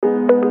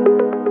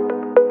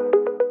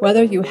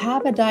Whether you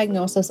have a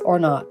diagnosis or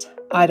not,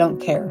 I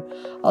don't care.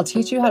 I'll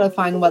teach you how to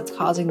find what's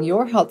causing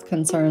your health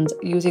concerns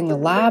using the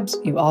labs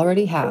you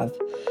already have.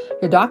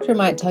 Your doctor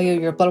might tell you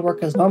your blood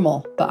work is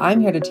normal, but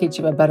I'm here to teach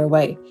you a better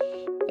way.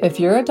 If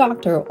you're a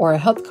doctor or a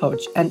health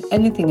coach and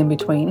anything in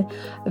between,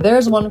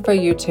 there's one for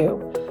you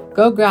too.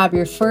 Go grab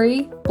your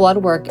free blood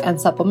work and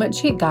supplement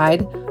cheat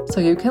guide so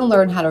you can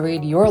learn how to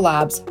read your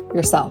labs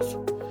yourself.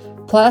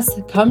 Plus,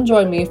 come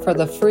join me for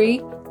the free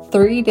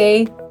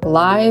 3-day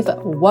live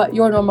What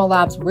Your Normal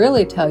Labs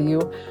Really Tell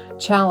You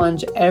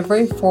challenge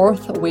every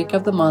 4th week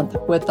of the month,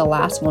 with the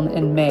last one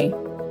in May.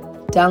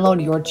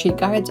 Download your cheat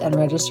guides and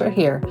register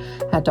here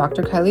at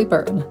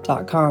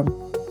drkylieburton.com.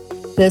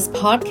 This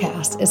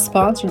podcast is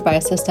sponsored by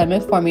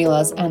Systemic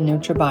Formulas and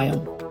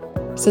Nutribiome.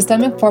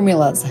 Systemic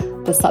Formulas,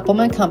 the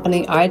supplement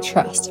company I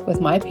trust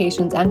with my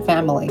patients and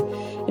family.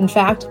 In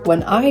fact,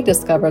 when I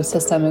discovered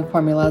Systemic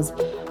Formulas,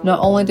 not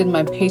only did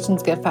my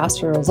patients get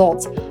faster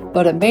results,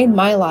 but it made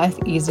my life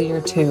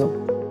easier too.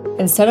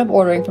 Instead of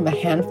ordering from a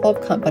handful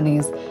of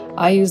companies,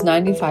 I use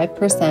 95%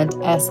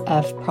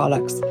 SF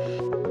products.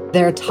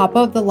 They're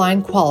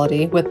top-of-the-line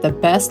quality with the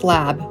best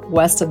lab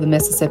west of the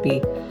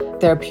Mississippi.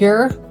 They're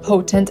pure,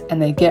 potent,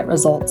 and they get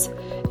results.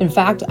 In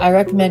fact, I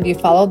recommend you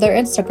follow their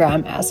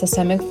Instagram at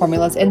Systemic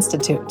Formulas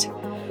Institute.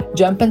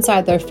 Jump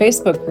inside their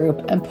Facebook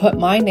group and put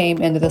my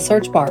name into the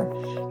search bar.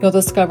 You'll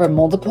discover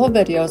multiple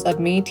videos of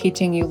me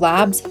teaching you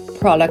labs,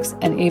 products,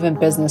 and even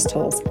business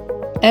tools.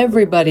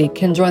 Everybody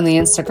can join the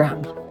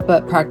Instagram,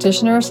 but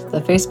practitioners,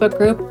 the Facebook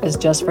group is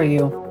just for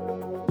you.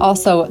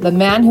 Also, the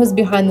man who's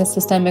behind the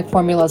Systemic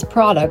Formulas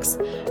products,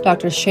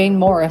 Dr. Shane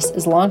Morris,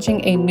 is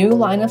launching a new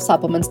line of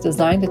supplements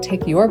designed to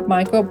take your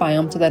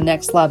microbiome to the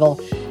next level.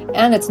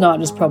 And it's not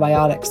just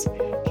probiotics.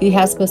 He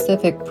has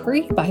specific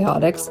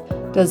prebiotics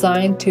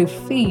designed to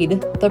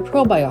feed the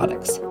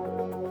probiotics.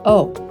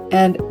 Oh,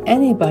 and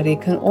anybody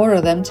can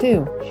order them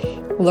too.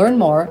 Learn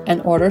more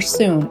and order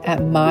soon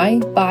at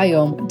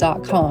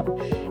mybiome.com.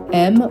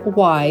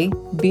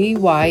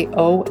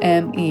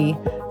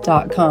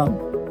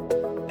 mybyome.com.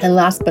 And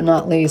last but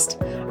not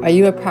least, are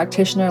you a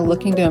practitioner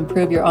looking to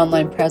improve your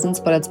online presence,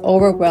 but it's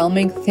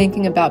overwhelming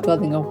thinking about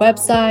building a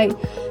website,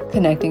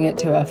 connecting it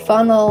to a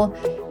funnel,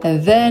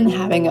 and then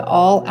having it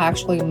all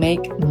actually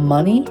make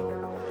money?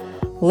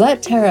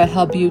 Let Tara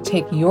help you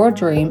take your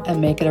dream and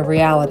make it a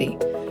reality.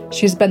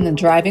 She's been the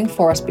driving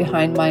force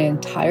behind my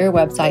entire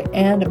website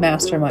and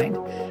mastermind,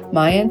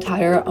 my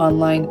entire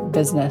online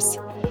business.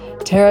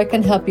 Tara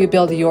can help you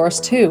build yours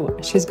too.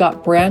 She's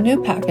got brand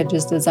new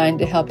packages designed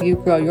to help you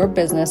grow your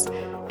business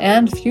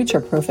and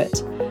future-proof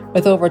it.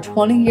 With over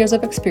 20 years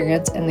of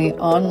experience in the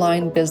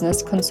online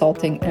business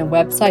consulting and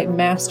website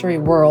mastery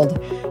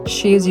world,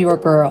 she's your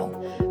girl.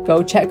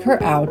 Go check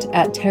her out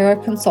at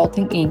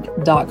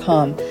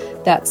TerraConsultingInc.com.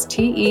 That's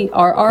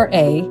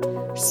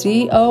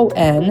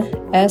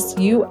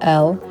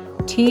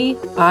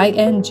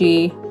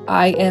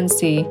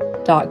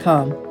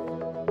TerraConsultingInc.com.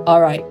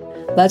 All right,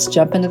 let's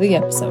jump into the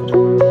episode.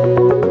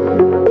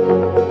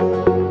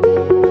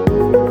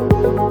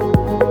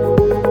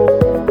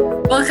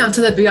 Welcome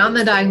to the Beyond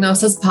the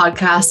Diagnosis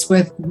podcast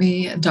with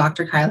me,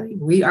 Dr. Kylie.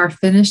 We are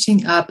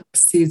finishing up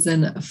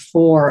season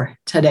 4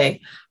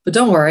 today, but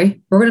don't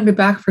worry, we're going to be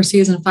back for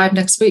season 5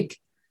 next week.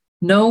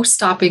 No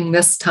stopping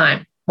this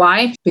time.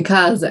 Why?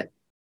 Because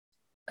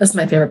that's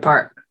my favorite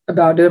part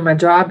about doing my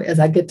job is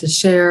I get to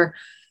share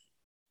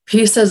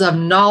pieces of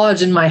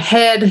knowledge in my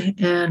head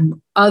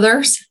and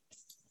others,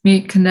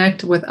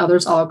 connect with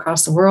others all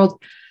across the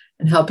world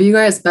and help you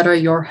guys better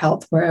your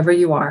health wherever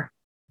you are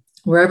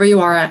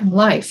at in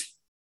life.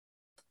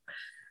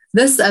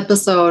 This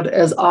episode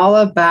is all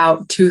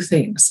about 2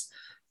 things.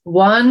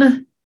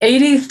 1,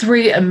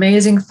 83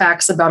 amazing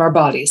facts about our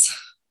bodies.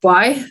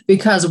 Why?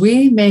 Because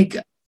we make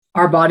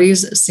our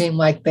bodies seem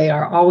like they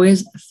are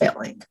always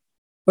failing.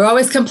 We're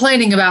always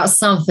complaining about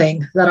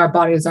something that our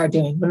bodies are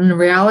doing, but in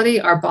reality,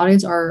 our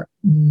bodies are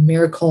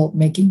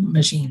miracle-making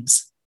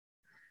machines.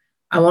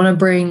 I want to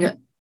bring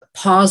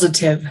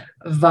positive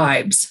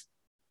vibes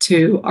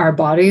to our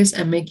bodies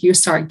and make you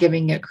start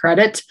giving it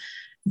credit,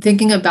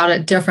 thinking about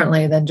it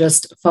differently than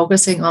just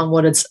focusing on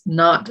what it's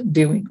not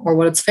doing or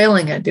what it's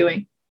failing at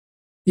doing.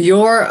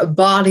 Your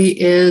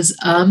body is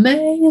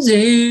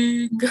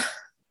amazing.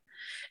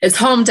 It's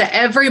home to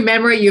every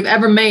memory you've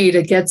ever made.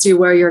 It gets you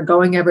where you're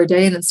going every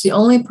day, and it's the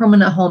only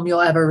permanent home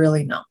you'll ever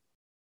really know.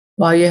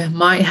 While you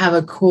might have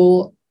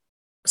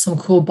some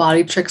cool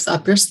body tricks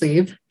up your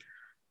sleeve,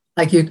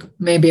 like you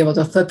may be able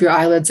to flip your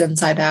eyelids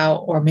inside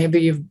out, or maybe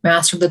you've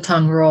mastered the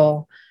tongue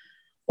roll,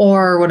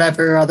 or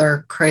whatever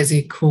other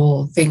crazy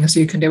cool things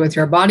you can do with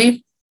your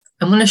body,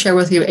 I'm going to share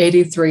with you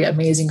 83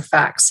 amazing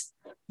facts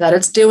that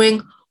it's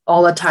doing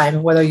all the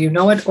time, whether you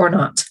know it or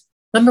not.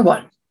 Number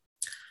 1,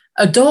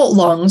 adult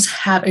lungs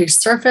have a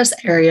surface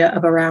area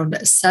of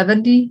around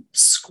 70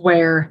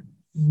 square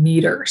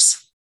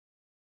meters.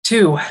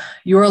 2,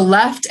 your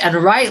left and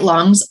right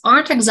lungs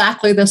aren't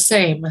exactly the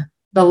same.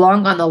 The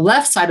lung on the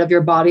left side of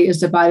your body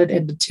is divided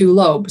into 2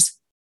 lobes,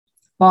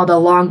 while the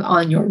lung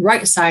on your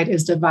right side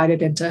is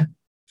divided into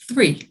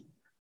 3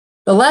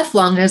 The left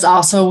lung is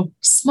also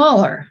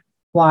smaller.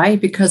 Why?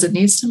 Because it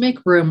needs to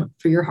make room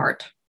for your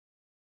heart.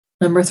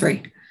 Number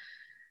 3,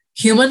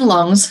 human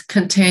lungs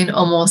contain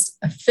almost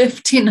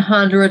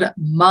 1,500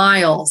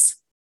 miles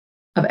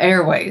of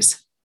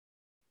airways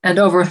and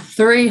over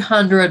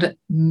 300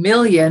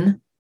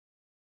 million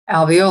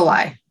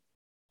alveoli,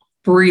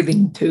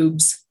 breathing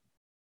tubes.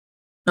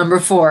 Number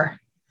 4,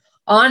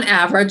 on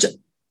average,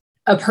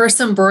 a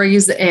person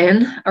breathes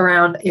in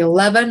around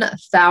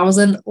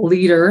 11,000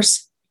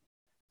 liters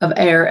of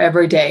air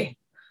every day.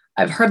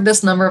 I've heard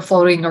this number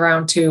floating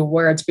around too,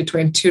 where it's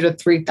between 2,000 to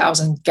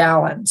 3,000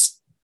 gallons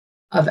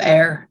of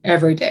air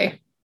every day.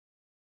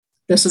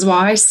 This is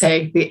why I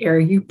say the air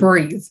you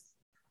breathe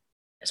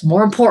is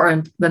more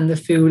important than the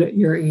food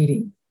you're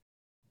eating.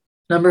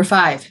 Number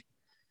 5,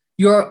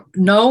 your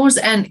nose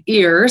and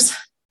ears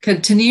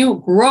continue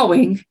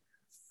growing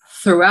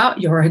throughout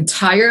your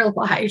entire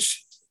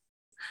life.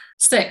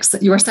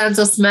 6, your sense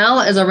of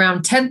smell is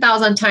around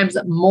 10,000 times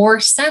more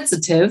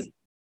sensitive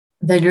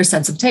than your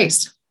sense of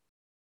taste.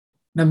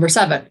 Number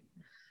 7,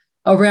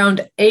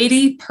 around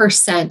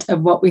 80%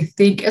 of what we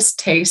think is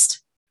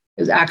taste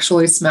is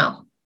actually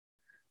smell.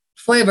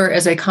 Flavor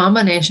is a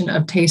combination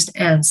of taste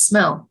and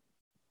smell.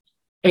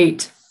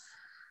 8,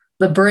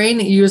 the brain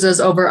uses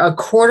over a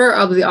quarter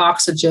of the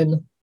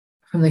oxygen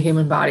from the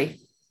human body.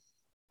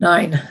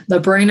 9, the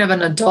brain of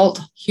an adult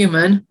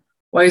human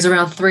weighs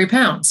around 3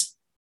 pounds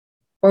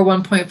or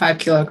 1.5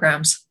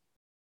 kilograms.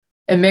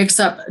 It makes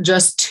up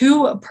just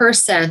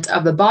 2%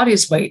 of the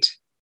body's weight,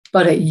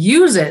 but it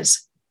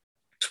uses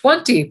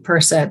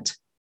 20%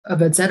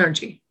 of its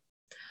energy.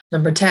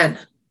 Number 10,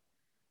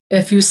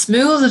 if you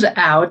smoothed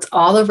out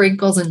all the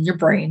wrinkles in your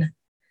brain,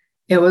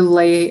 it would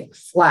lay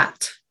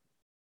flat,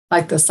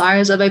 like the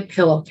size of a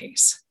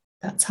pillowcase.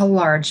 That's how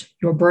large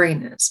your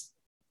brain is.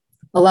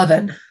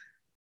 11,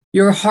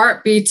 your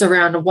heart beats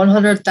around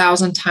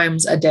 100,000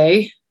 times a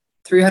day,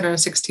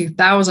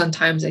 360,000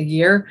 times a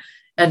year,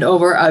 and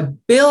over 1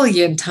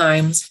 billion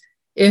times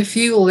if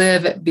you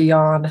live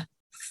beyond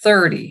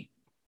 30.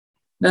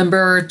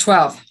 Number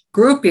 12,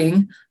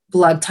 grouping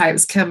blood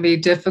types can be a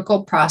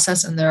difficult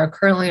process, and there are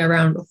currently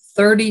around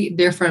 30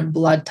 different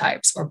blood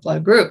types or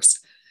blood groups.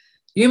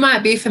 You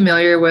might be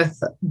familiar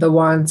with the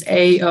ones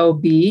A, O,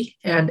 B,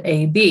 and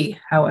AB.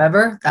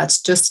 However,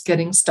 that's just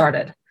getting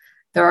started.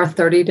 There are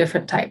 30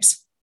 different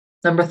types.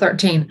 Number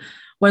 13,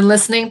 when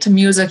listening to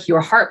music, your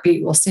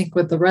heartbeat will sync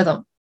with the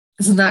rhythm.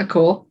 Isn't that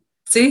cool?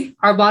 See,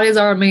 our bodies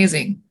are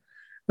amazing.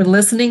 When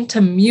listening to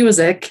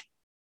music,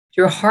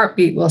 your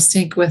heartbeat will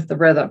sync with the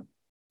rhythm.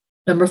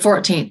 Number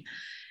 14,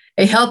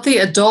 a healthy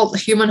adult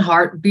human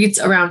heart beats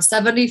around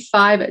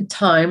 75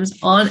 times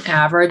on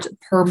average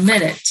per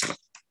minute.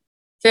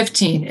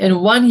 15,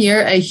 in 1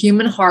 year, a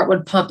human heart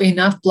would pump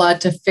enough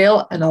blood to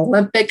fill an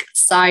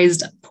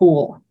Olympic-sized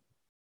pool.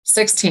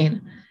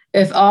 16,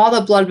 if all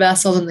the blood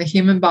vessels in the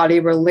human body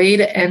were laid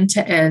end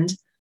to end,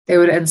 they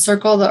would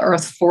encircle the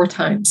earth 4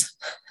 times.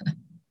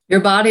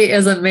 Your body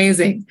is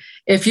amazing.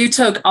 If you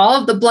took all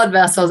of the blood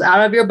vessels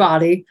out of your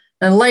body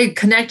and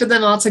connected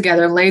them all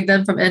together, laid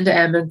them from end to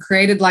end, and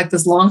created like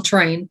this long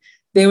train,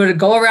 they would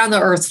go around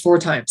the earth 4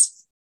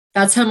 times.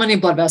 That's how many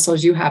blood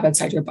vessels you have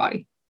inside your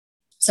body.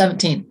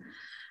 17,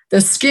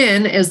 the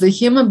skin is the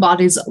human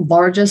body's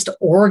largest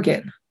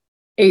organ.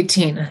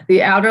 18,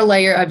 the outer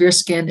layer of your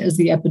skin is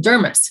the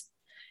epidermis.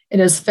 It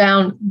is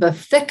found the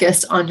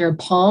thickest on your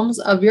palms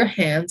of your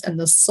hands and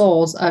the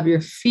soles of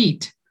your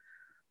feet,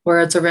 where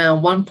it's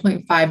around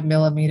 1.5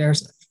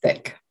 millimeters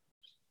thick.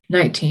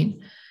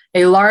 19,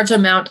 a large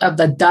amount of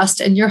the dust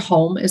in your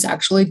home is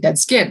actually dead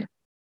skin.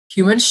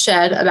 Humans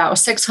shed about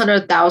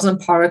 600,000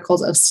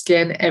 particles of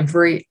skin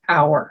every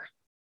hour.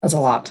 That's a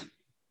lot.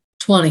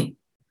 20,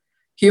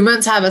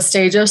 humans have a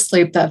stage of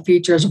sleep that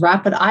features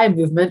rapid eye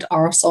movement,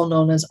 also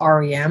known as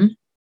REM.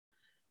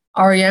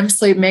 REM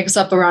sleep makes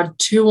up around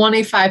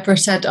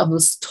 25% of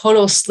the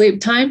total sleep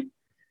time,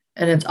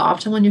 and it's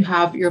often when you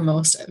have your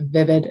most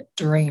vivid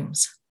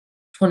dreams.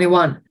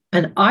 21,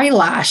 an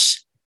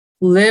eyelash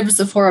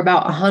lives for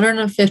about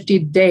 150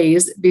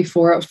 days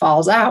before it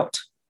falls out.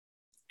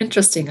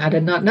 Interesting, I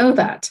did not know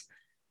that.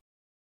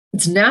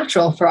 It's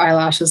natural for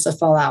eyelashes to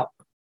fall out.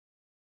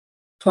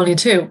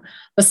 22,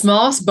 the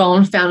smallest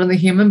bone found in the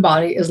human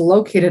body is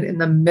located in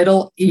the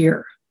middle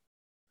ear.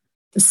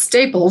 The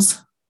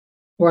staples,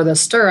 or the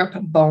stirrup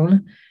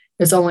bone,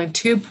 is only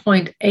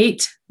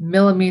 2.8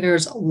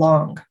 millimeters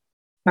long.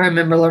 I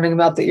remember learning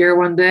about the ear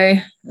one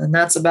day, and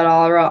that's about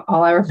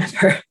all I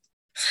remember.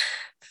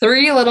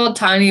 3 little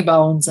tiny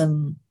bones,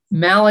 and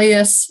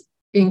malleus,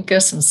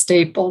 incus, and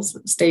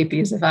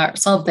stapes,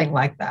 something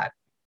like that,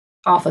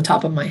 off the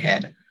top of my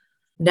head.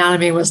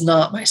 Anatomy was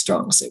not my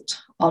strong suit.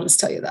 I'll just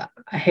tell you that.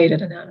 I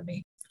hated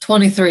anatomy.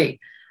 23,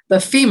 the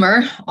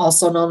femur,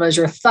 also known as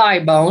your thigh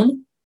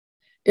bone,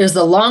 is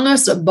the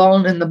longest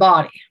bone in the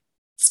body.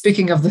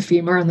 Speaking of the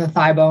femur and the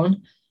thigh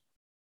bone,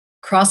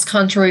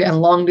 cross-country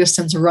and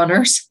long-distance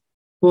runners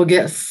will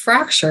get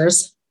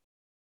fractures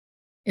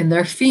in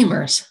their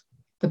femurs,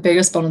 the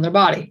biggest bone in their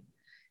body.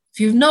 If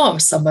you know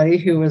of somebody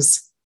who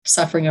is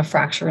suffering a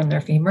fracture in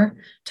their femur,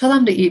 tell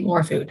them to eat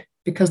more food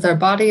because their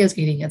body is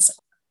eating itself.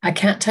 I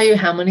can't tell you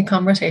how many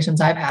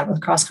conversations I've had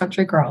with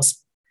cross-country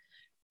girls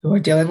who are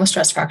dealing with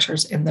stress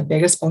fractures in the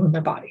biggest bone in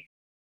their body.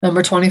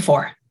 Number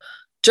 24,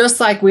 just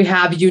like we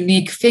have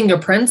unique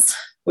fingerprints,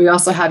 we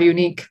also have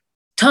unique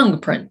tongue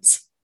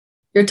prints.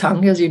 Your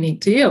tongue is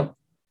unique to you.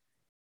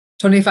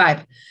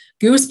 25,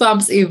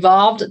 goosebumps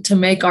evolved to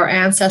make our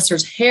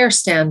ancestors' hair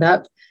stand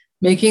up,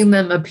 making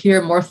them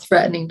appear more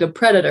threatening to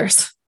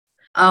predators.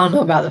 I don't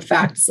know about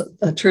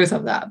the truth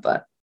of that,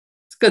 but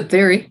it's a good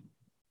theory.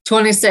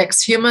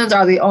 26, humans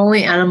are the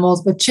only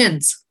animals with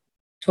chins.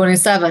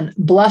 27,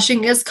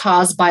 blushing is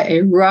caused by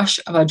a rush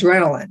of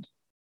adrenaline.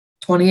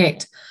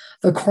 28,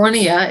 the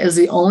cornea is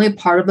the only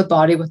part of the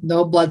body with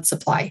no blood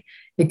supply.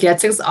 It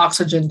gets its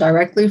oxygen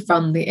directly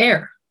from the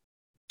air.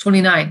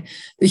 29,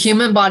 the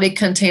human body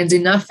contains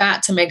enough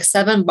fat to make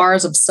 7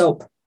 bars of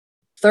soap.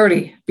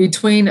 30,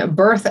 between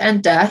birth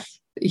and death,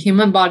 the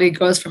human body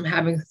goes from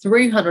having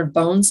 300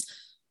 bones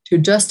to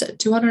just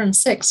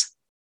 206.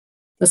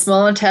 The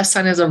small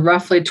intestine is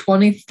roughly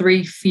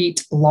 23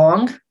 feet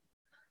long.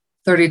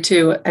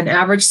 32, an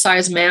average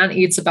sized man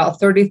eats about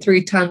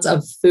 33 tons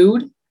of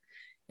food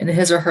in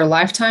his or her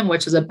lifetime,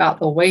 which is about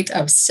the weight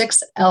of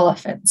 6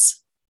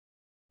 elephants.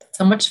 That's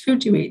how much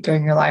food you eat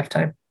during your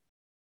lifetime,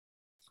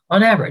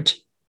 on average.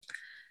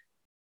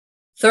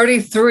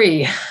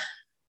 33,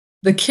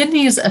 the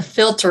kidneys'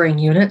 filtering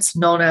units,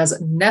 known as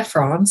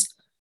nephrons,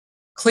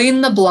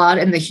 clean the blood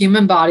in the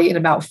human body in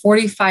about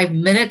 45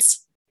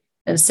 minutes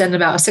and send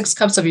about 6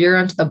 cups of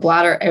urine to the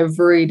bladder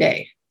every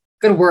day.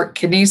 Good work,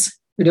 kidneys.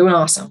 You're doing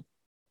awesome.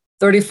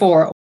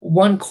 34,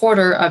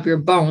 1/4 of your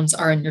bones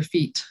are in your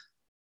feet.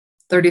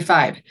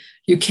 35,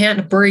 you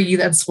can't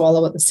breathe and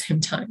swallow at the same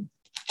time.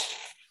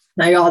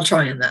 Now you're all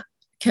trying that.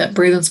 Can't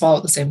breathe and swallow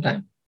at the same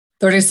time.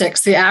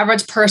 36, the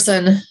average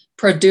person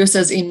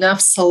produces enough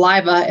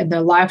saliva in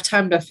their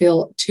lifetime to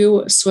fill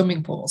 2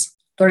 swimming pools.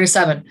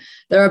 37,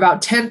 there are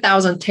about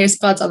 10,000 taste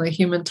buds on the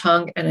human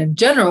tongue, and in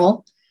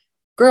general,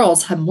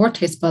 girls have more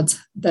taste buds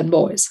than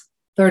boys.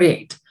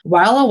 38,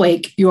 while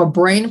awake, your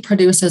brain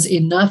produces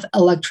enough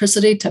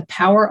electricity to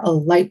power a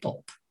light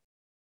bulb.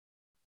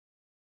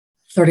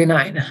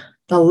 39,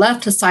 the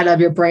left side of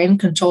your brain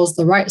controls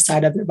the right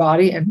side of your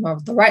body, and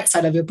the right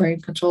side of your brain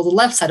controls the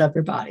left side of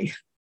your body.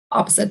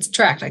 Opposites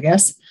attract, I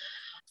guess.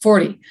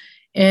 40,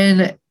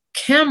 in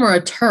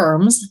camera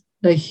terms,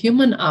 the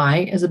human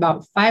eye is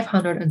about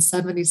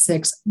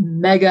 576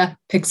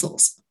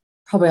 megapixels.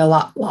 Probably a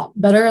lot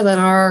better than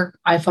our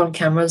iPhone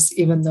cameras,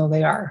 even though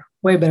they are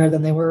way better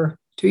than they were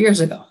 2 years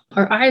ago.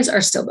 Our eyes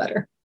are still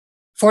better.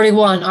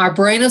 41, our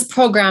brain is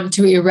programmed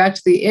to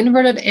erect the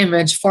inverted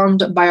image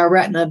formed by our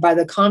retina by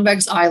the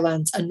convex eye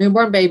lens. A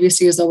newborn baby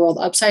sees the world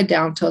upside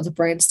down till the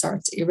brain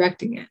starts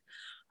erecting it.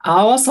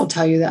 I'll also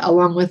tell you that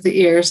along with the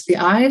ears, the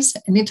eyes,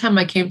 anytime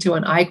I came to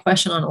an eye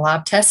question on a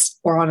lab test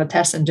or on a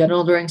test in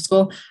general during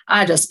school,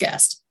 I just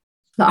guessed.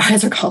 The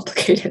eyes are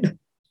complicated.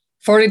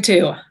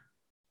 42,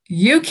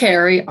 you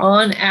carry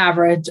on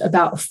average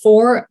about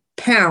 4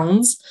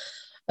 pounds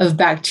of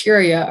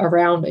bacteria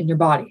around in your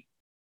body.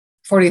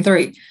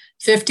 43,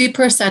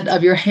 50%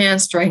 of your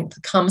hand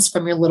strength comes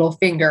from your little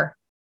finger.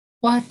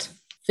 What?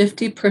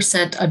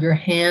 50% of your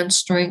hand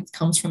strength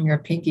comes from your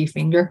pinky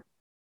finger?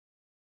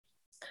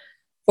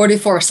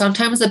 44,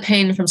 sometimes the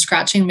pain from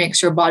scratching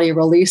makes your body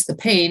release the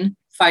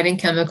pain-fighting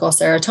chemical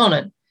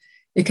serotonin.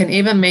 It can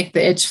even make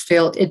the itch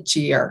feel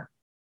itchier.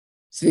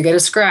 So if you get a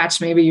scratch,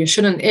 maybe you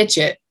shouldn't itch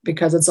it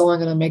because it's only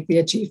going to make the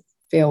itchy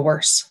feel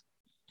worse.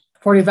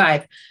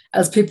 45,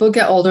 as people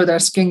get older, their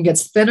skin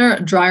gets thinner,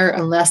 drier,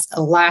 and less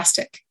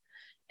elastic,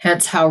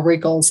 hence how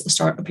wrinkles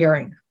start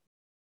appearing.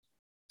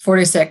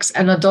 46,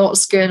 an adult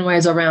skin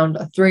weighs around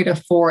 3 to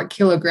 4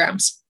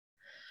 kilograms.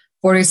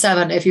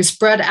 47, if you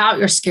spread out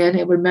your skin,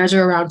 it would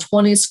measure around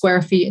 20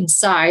 square feet in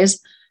size,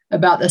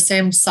 about the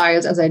same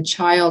size as a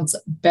child's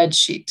bed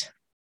sheet.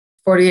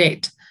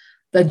 48,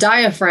 the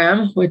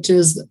diaphragm, which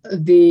is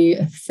the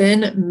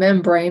thin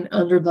membrane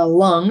under the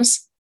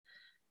lungs,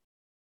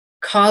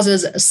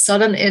 causes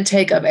sudden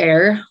intake of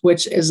air,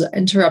 which is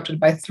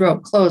interrupted by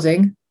throat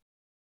closing.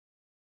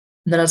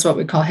 And that's what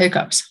we call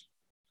hiccups.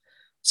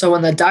 So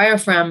when the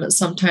diaphragm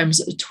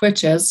sometimes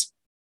twitches,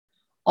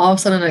 all of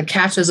a sudden it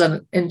catches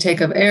an intake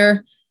of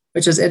air,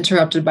 which is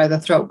interrupted by the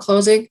throat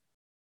closing.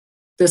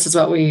 This is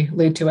what we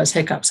lead to as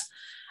hiccups.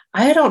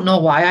 I don't know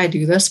why I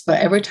do this, but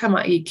every time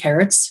I eat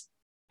carrots,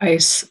 I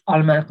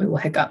automatically will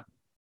hiccup.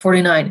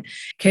 49, in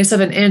case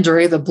of an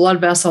injury, the blood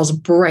vessels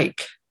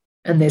break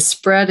and they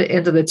spread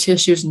into the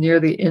tissues near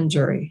the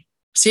injury.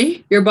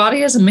 See, your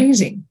body is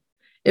amazing.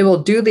 It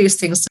will do these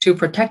things to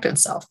protect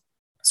itself.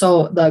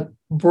 So the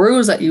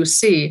bruise that you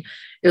see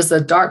is the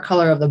dark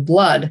color of the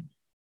blood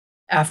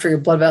after your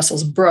blood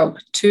vessels broke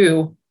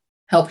to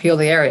help heal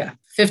the area.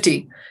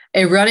 50,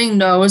 a running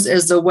nose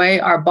is the way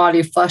our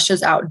body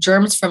flushes out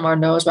germs from our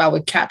nose while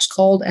we catch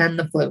cold and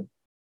the flu.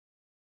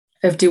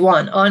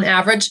 51, on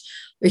average,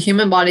 the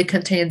human body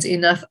contains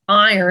enough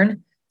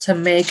iron to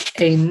make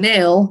a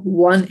nail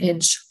 1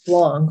 inch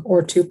long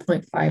or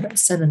 2.5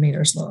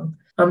 centimeters long.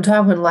 I'm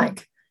talking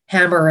like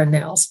hammer and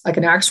nails, like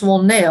an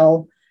actual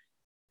nail,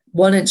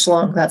 1 inch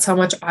long. That's how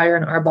much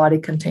iron our body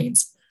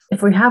contains.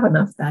 If we have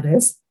enough, that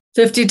is.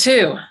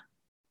 52.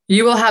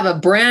 You will have a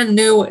brand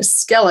new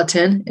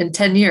skeleton in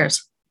 10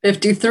 years.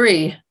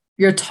 53.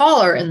 You're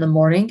taller in the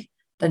morning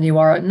than you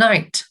are at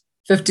night.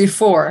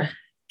 54.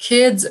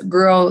 Kids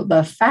grow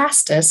the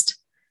fastest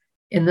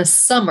in the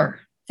summer.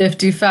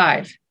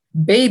 55.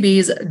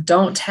 Babies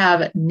don't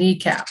have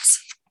kneecaps.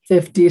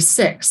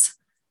 56.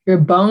 Your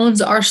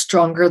bones are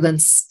stronger than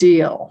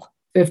steel.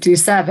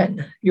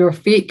 57. Your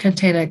feet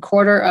contain a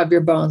quarter of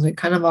your bones. We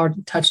kind of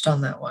already touched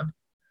on that one.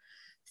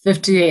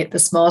 58. The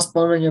smallest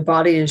bone in your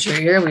body is your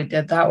ear. We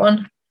did that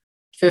one.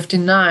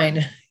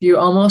 59. You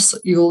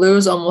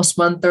lose almost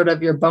 1/3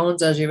 of your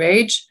bones as you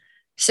age.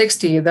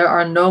 60. There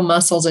are no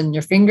muscles in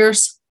your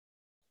fingers.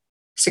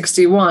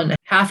 61.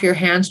 Half your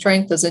hand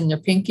strength is in your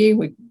pinky.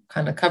 We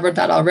kind of covered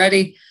that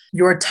already.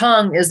 Your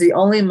tongue is the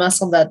only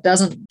muscle that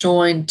doesn't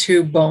join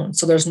two bones.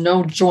 So there's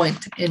no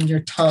joint in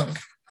your tongue.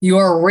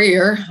 Your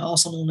rear,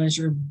 also known as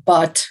your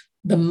butt,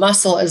 the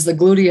muscle is the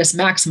gluteus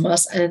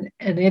maximus, and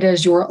it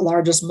is your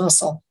largest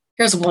muscle.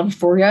 Here's one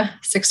for you.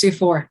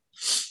 64.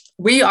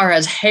 We are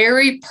as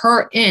hairy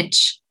per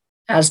inch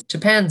as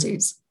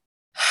chimpanzees.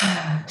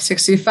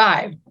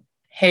 65.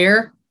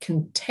 Hair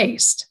can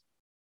taste.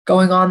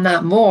 Going on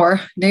that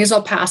more,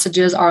 nasal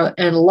passages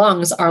and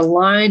lungs are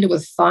lined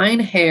with fine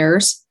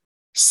hairs.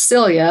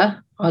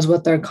 Cilia is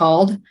what they're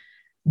called.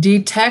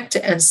 Detect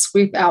and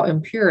sweep out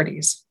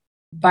impurities.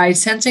 By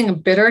sensing a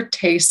bitter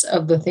taste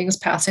of the things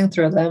passing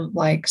through them,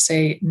 like,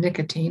 say,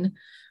 nicotine,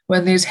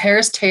 when these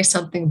hairs taste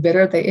something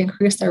bitter, they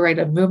increase their rate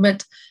of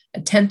movement,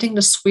 attempting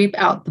to sweep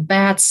out the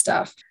bad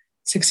stuff.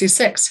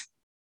 66.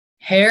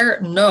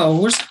 Hair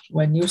knows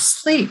when you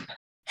sleep.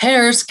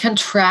 Hairs can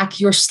track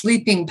your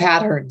sleeping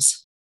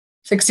patterns.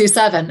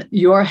 67.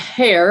 Your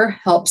hair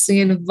helps the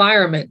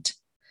environment.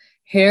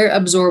 Hair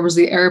absorbs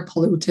the air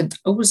pollutant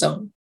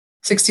ozone.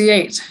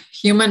 68.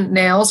 Human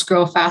nails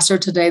grow faster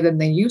today than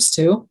they used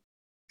to.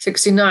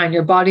 69.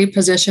 Your body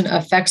position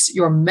affects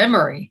your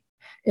memory.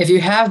 If you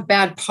have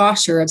bad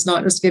posture, it's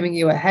not just giving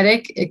you a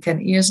headache. It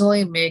can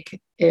easily make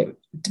it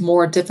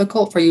more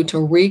difficult for you to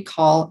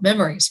recall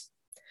memories.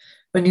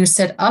 When you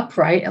sit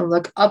upright and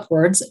look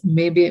upwards,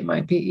 maybe it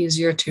might be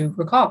easier to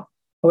recall.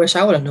 I wish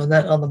I would have known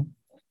that on the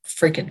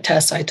freaking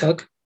test I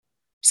took.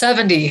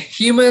 70.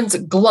 Humans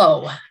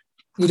glow.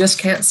 You just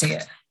can't see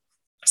it.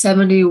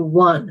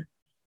 71.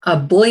 A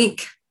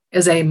blink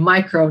is a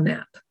micro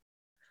nap.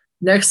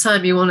 Next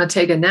time you want to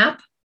take a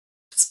nap,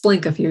 just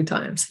blink a few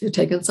times. You're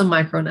taking some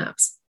micro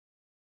naps.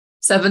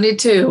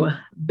 72.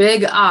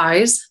 Big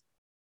eyes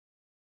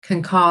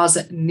can cause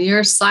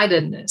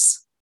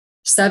nearsightedness.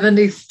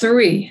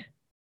 73.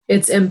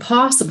 It's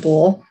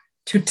impossible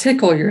to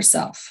tickle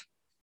yourself.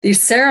 The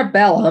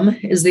cerebellum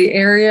is the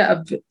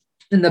area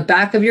in the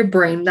back of your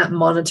brain that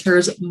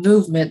monitors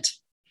movement.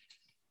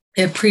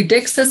 It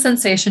predicts the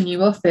sensation you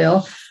will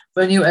feel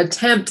when you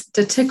attempt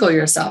to tickle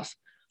yourself.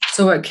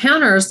 So it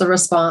counters the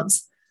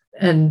response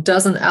and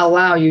doesn't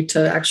allow you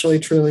to actually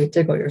truly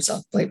tickle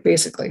yourself, like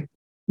basically.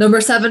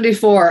 Number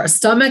 74,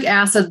 stomach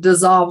acid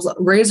dissolves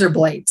razor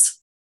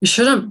blades. You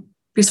shouldn't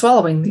be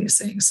swallowing these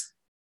things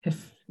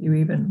if you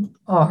even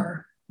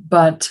are,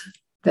 but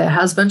it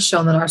has been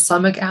shown that our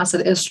stomach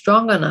acid is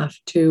strong enough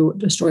to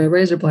destroy a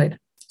razor blade.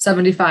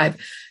 75,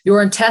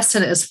 your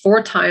intestine is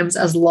 4 times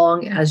as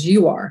long as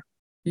you are.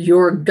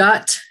 Your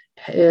gut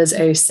is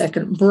a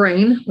second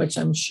brain, which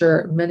I'm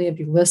sure many of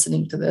you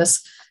listening to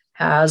this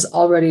has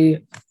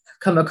already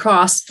come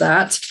across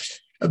that,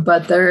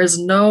 but there is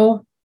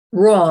no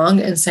wrong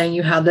in saying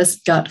you have this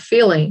gut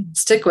feeling.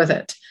 Stick with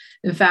it.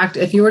 In fact,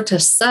 if you were to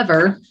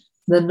sever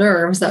the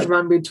nerves that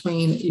run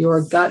between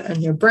your gut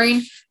and your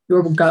brain,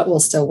 your gut will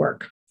still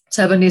work.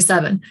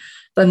 77.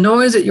 The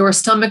noise that your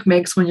stomach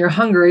makes when you're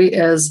hungry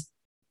is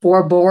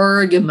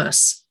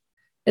borborygmus.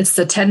 It's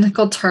the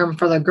technical term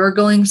for the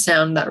gurgling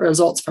sound that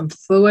results from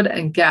fluid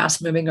and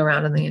gas moving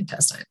around in the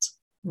intestines.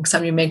 Next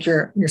time you make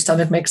your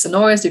stomach makes a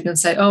noise, you can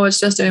say, oh, it's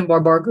just doing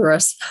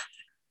borborygmus.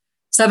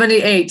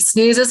 78.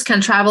 Sneezes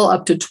can travel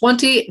up to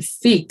 20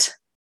 feet.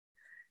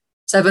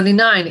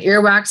 79.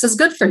 Earwax is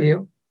good for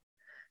you.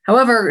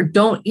 However,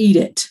 don't eat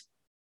it.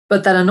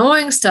 But that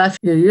annoying stuff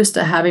you're used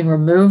to having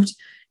removed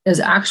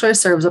actually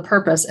serves a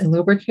purpose in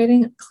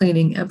lubricating,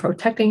 cleaning, and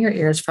protecting your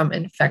ears from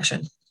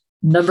infection.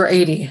 Number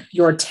 80,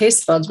 your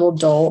taste buds will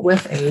dull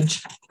with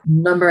age.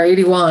 Number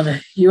 81,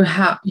 you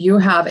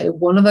have a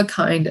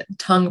one-of-a-kind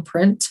tongue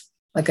print.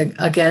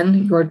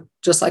 Again, you're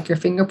just like your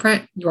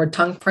fingerprint, your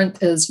tongue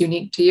print is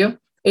unique to you.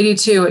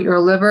 82, your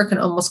liver can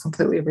almost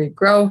completely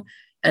regrow.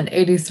 And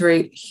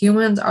 83,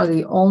 humans are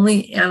the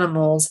only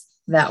animals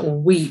that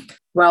weep.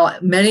 While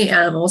many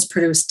animals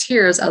produce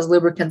tears as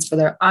lubricants for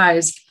their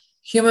eyes,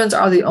 humans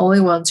are the only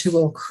ones who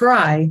will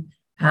cry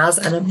as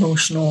an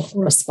emotional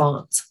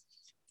response.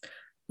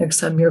 Next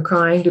time you're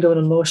crying due to an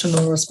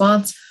emotional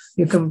response,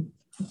 you can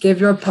give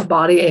your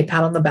body a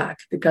pat on the back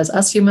because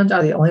us humans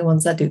are the only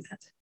ones that do that.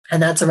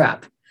 And that's a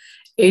wrap.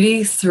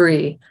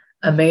 83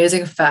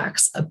 amazing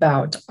facts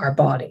about our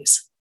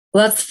bodies.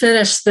 Let's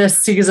finish this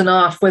season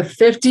off with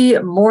 50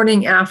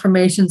 morning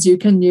affirmations you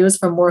can use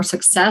for more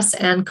success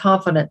and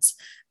confidence.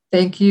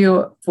 Thank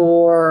you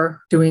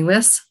for doing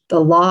this.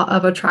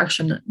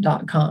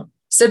 TheLawOfAttraction.com.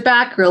 Sit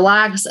back,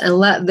 relax, and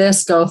let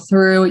this go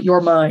through your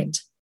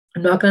mind.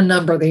 I'm not going to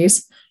number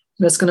these.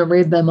 I'm just going to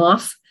read them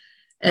off.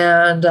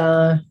 And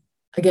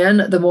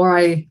again, the more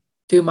I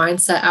do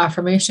mindset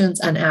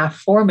affirmations and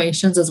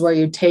afformations is where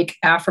you take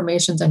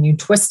affirmations and you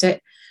twist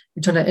it,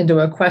 you turn it into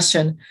a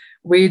question.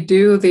 We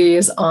do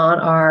these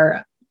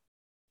on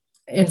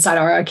inside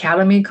our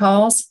academy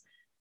calls,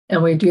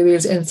 and we do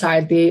these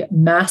inside the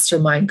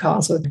mastermind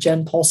calls with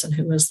Jen Polson,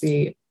 who is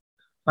the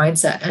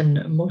mindset and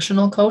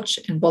emotional coach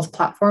in both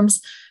platforms.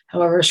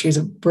 However, she's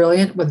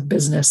brilliant with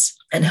business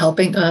and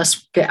helping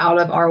us get out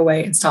of our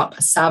way and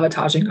stop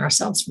sabotaging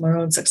ourselves from our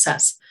own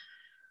success.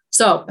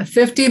 So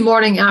 50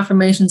 morning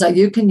affirmations that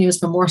you can use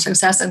for more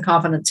success and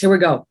confidence. Here we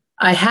go.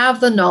 I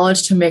have the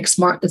knowledge to make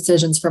smart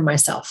decisions for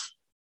myself.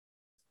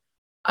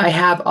 I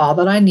have all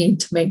that I need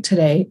to make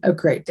today a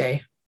great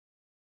day.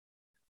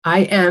 I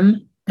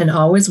am and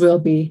always will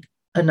be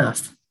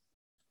enough.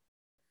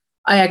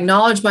 I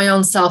acknowledge my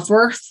own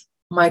self-worth.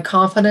 My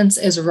confidence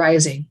is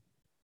rising.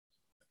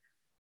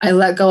 I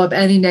let go of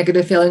any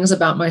negative feelings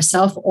about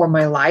myself or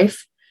my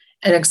life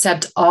and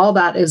accept all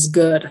that is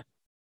good.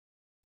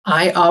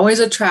 I always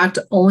attract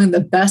only the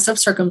best of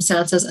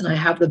circumstances, and I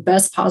have the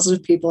best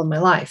positive people in my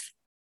life.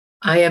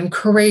 I am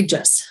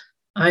courageous.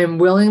 I am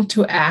willing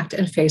to act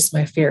and face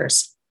my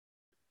fears.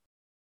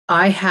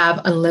 I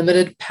have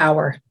unlimited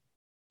power.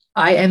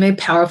 I am a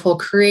powerful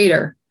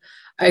creator.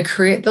 I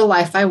create the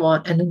life I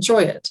want and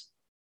enjoy it.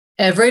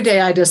 Every day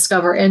I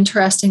discover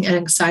interesting and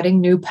exciting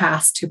new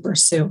paths to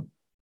pursue.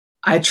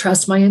 I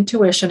trust my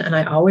intuition and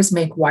I always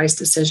make wise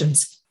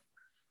decisions.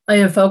 I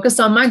am focused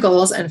on my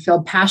goals and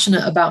feel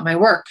passionate about my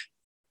work.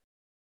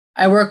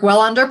 I work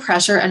well under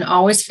pressure and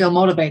always feel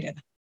motivated.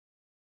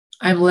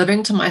 I'm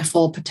living to my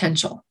full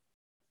potential.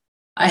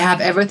 I have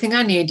everything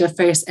I need to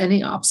face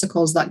any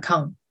obstacles that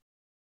come.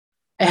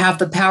 I have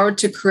the power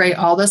to create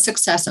all the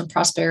success and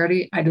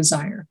prosperity I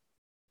desire.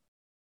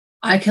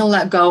 I can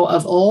let go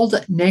of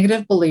old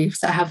negative beliefs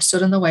that have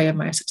stood in the way of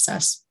my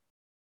success.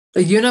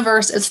 The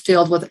universe is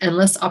filled with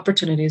endless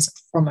opportunities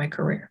for my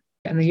career,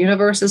 and the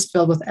universe is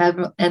filled with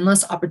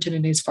endless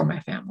opportunities for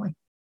my family.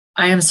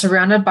 I am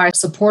surrounded by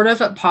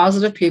supportive,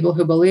 positive people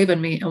who believe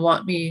in me and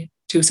want me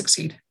to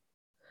succeed.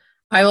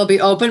 I will be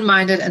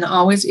open-minded and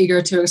always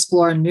eager to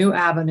explore new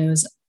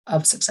avenues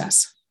of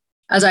success.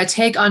 As I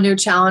take on new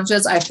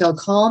challenges, I feel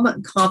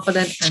calm,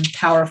 confident, and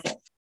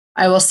powerful.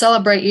 I will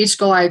celebrate each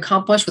goal I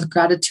accomplish with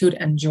gratitude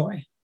and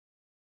joy.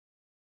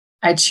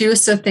 I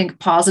choose to think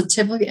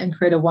positively and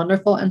create a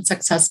wonderful and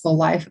successful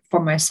life for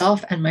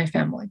myself and my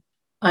family.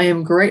 I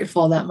am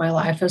grateful that my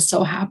life is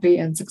so happy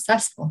and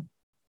successful.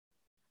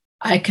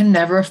 I can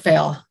never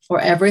fail, for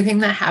everything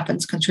that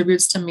happens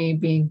contributes to me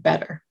being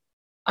better.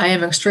 I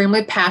am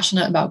extremely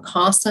passionate about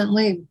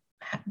constantly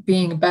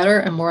being better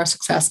and more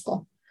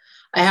successful.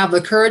 I have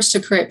the courage to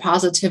create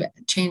positive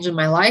change in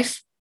my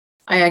life.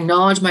 I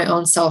acknowledge my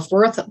own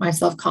self-worth. My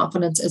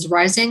self-confidence is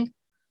rising.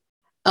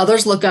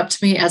 Others look up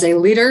to me as a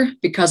leader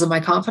because of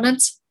my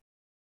confidence.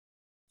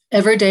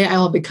 Every day I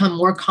will become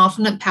more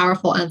confident,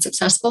 powerful, and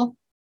successful.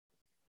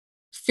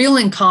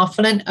 Feeling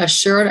confident,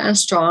 assured, and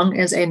strong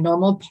is a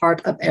normal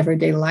part of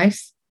everyday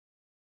life.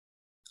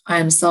 I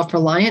am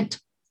self-reliant,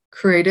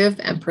 creative,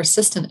 and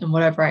persistent in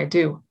whatever I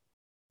do.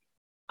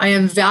 I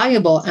am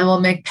valuable and will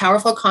make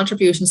powerful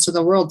contributions to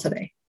the world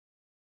today.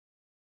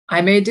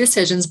 I made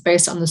decisions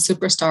based on the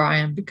superstar I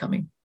am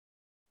becoming.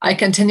 I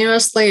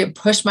continuously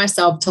push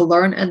myself to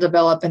learn and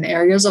develop in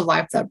areas of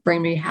life that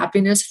bring me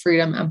happiness,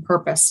 freedom, and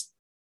purpose.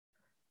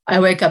 I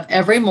wake up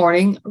every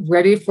morning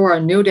ready for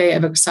a new day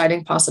of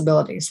exciting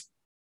possibilities.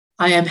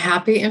 I am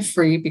happy and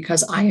free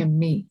because I am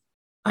me.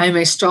 I am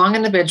a strong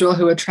individual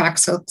who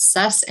attracts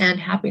success and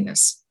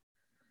happiness.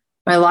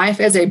 My life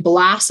is a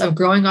blast of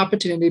growing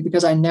opportunity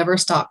because I never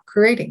stop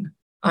creating.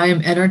 I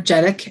am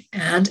energetic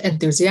and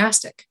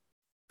enthusiastic.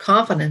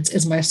 Confidence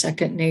is my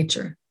second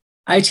nature.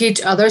 I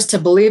teach others to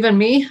believe in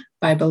me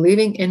by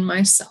believing in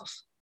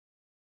myself.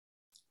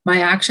 My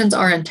actions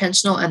are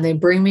intentional and they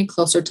bring me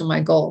closer to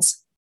my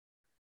goals.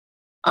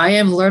 I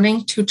am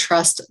learning to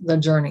trust the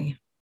journey.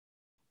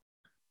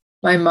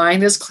 My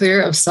mind is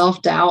clear of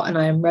self-doubt and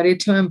I am ready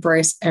to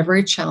embrace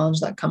every challenge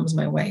that comes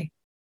my way.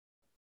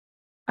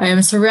 I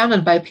am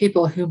surrounded by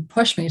people who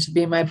push me to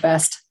be my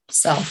best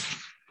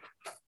self.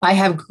 I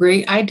have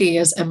great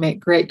ideas and make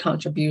great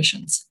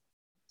contributions.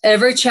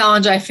 Every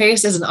challenge I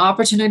face is an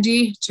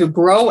opportunity to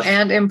grow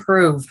and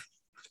improve.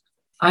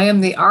 I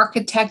am the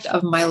architect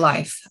of my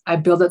life. I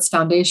build its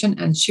foundation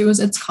and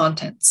choose its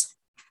contents.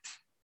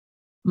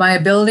 My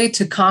ability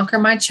to conquer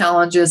my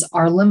challenges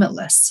are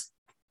limitless.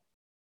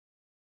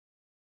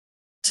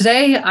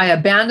 Today, I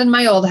abandon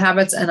my old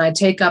habits and I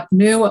take up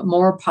new,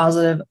 more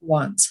positive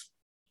ones.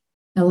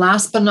 And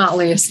last but not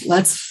least,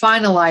 let's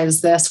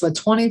finalize this with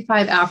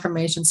 25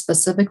 affirmations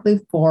specifically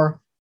for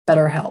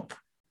better health.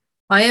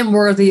 I am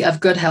worthy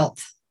of good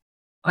health.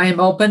 I am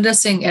open to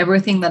seeing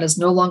everything that is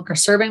no longer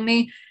serving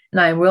me, and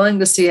I am willing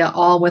to see it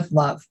all with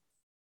love.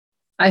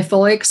 I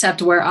fully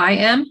accept where I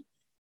am,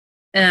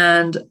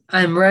 and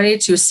I'm ready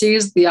to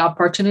seize the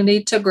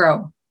opportunity to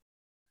grow.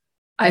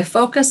 I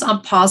focus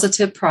on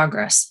positive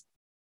progress.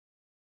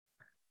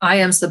 I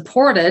am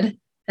supported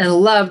and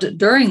loved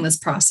during this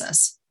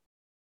process.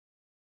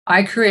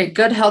 I create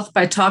good health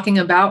by talking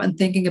about and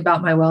thinking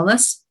about my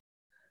wellness.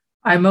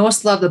 I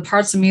most love the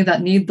parts of me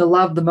that need the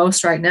love the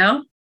most right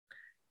now.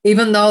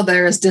 Even though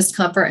there is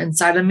discomfort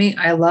inside of me,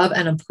 I love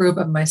and approve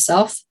of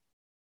myself.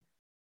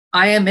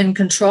 I am in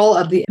control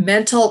of the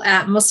mental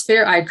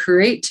atmosphere I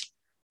create.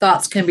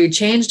 Thoughts can be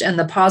changed, and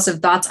the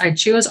positive thoughts I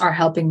choose are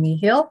helping me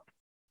heal.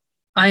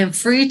 I am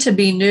free to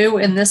be new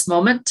in this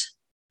moment.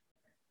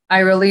 I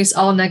release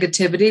all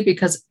negativity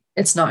because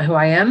it's not who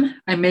I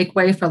am. I make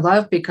way for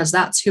love because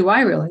that's who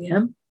I really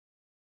am.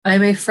 I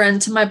am a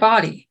friend to my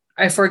body.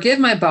 I forgive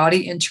my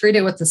body and treat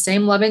it with the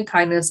same loving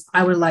kindness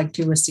I would like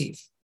to receive.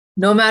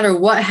 No matter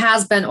what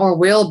has been or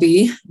will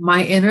be,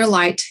 my inner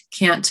light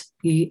can't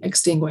be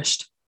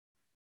extinguished.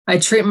 I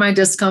treat my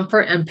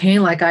discomfort and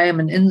pain like I am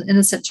an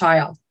innocent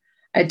child.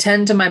 I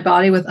tend to my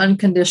body with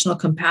unconditional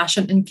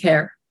compassion and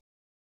care.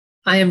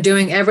 I am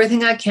doing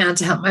everything I can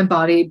to help my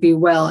body be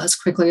well as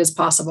quickly as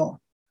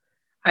possible.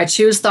 I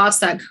choose thoughts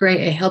that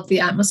create a healthy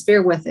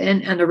atmosphere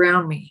within and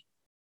around me.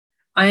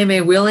 I am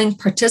a willing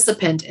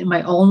participant in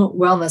my own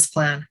wellness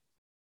plan.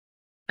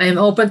 I am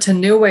open to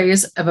new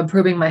ways of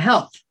improving my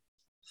health.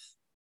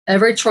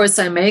 Every choice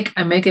I make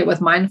it with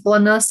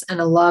mindfulness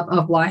and a love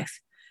of life.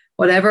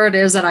 Whatever it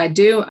is that I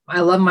do,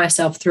 I love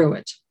myself through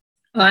it.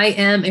 I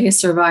am a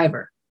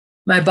survivor.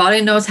 My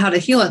body knows how to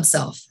heal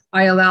itself.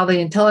 I allow the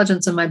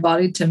intelligence of my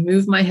body to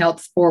move my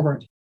health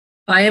forward.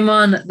 I am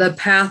on the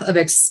path of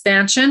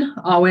expansion,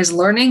 always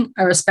learning.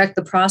 I respect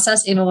the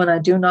process even when I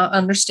do not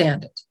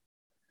understand it.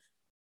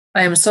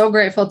 I am so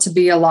grateful to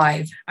be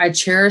alive. I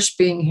cherish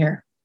being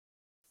here.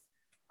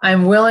 I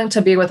am willing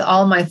to be with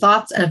all my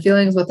thoughts and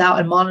feelings without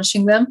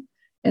admonishing them.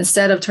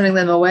 Instead of turning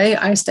them away,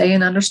 I stay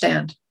and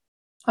understand.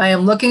 I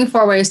am looking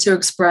for ways to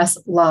express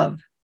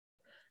love.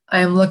 I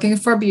am looking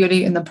for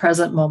beauty in the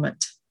present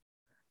moment.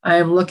 I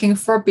am looking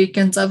for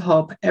beacons of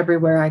hope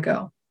everywhere I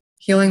go.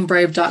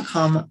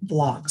 HealingBrave.com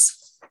blogs.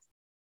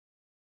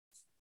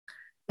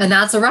 And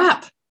that's a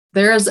wrap.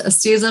 There's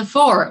season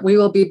 4. We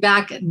will be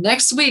back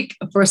next week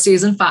for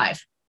season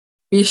 5.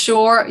 Be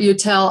sure you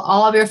tell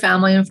all of your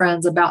family and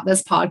friends about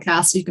this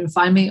podcast. You can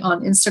find me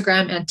on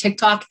Instagram and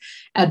TikTok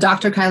at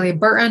Dr. Kylie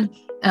Burton,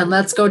 and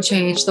let's go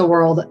change the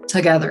world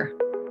together.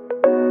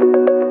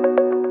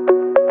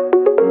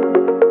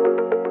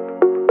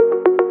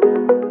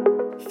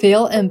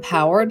 Feel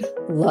empowered?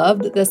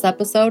 Loved this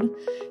episode?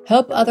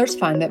 Help others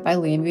find it by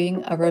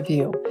leaving a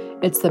review.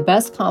 It's the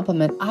best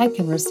compliment I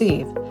can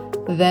receive.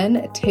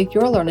 Then take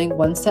your learning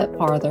one step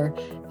farther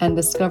and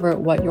discover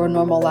what your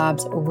normal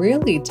labs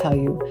really tell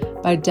you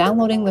by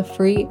downloading the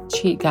free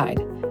cheat guide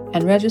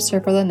and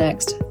register for the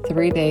next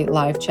 3-day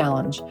live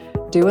challenge.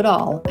 Do it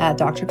all at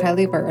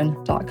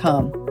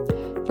drkylieburton.com.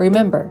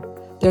 Remember,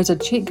 there's a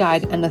cheat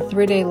guide and a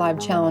 3-day live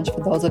challenge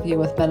for those of you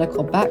with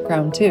medical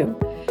background too.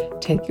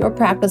 Take your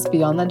practice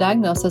beyond the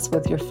diagnosis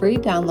with your free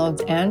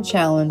downloads and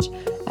challenge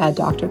at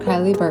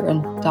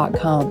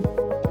drkylieburton.com.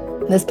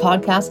 This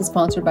podcast is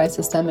sponsored by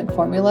Systemic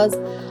Formulas,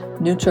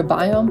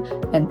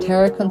 Nutribiome, and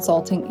Terra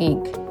Consulting,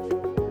 Inc.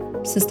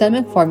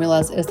 Systemic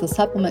Formulas is the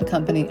supplement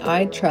company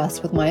I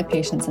trust with my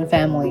patients and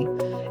family.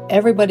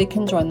 Everybody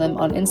can join them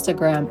on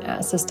Instagram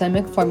at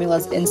Systemic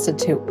Formulas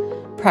Institute.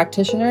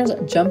 Practitioners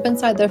jump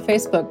inside their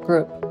Facebook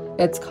group.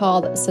 It's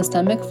called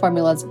Systemic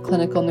Formulas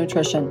Clinical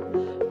Nutrition.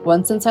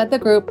 Once inside the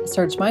group,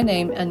 search my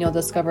name and you'll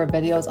discover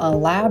videos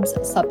on labs,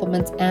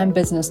 supplements, and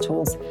business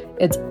tools.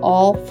 It's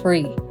all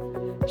free.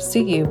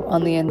 See you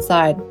on the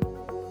inside.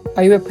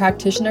 Are you a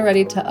practitioner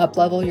ready to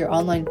uplevel your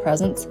online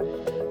presence?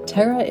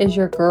 Tara is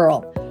your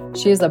girl.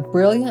 She is a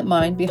brilliant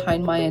mind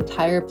behind my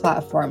entire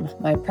platform,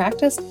 my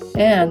practice,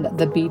 and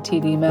the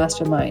BTD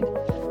Mastermind.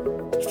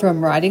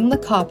 From writing the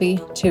copy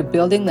to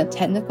building the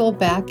technical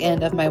back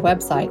end of my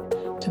website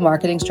to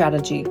marketing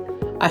strategy,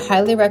 I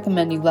highly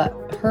recommend you let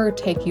her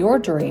take your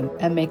dream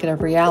and make it a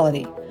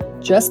reality,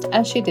 just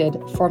as she did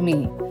for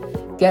me.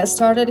 Get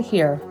started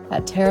here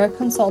at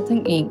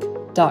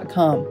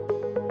terraconsultinginc.com.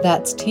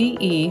 That's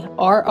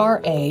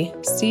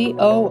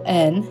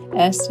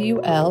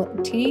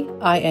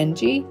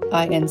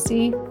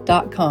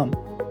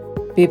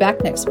TerraConsultinginc.com. Be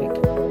back next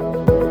week.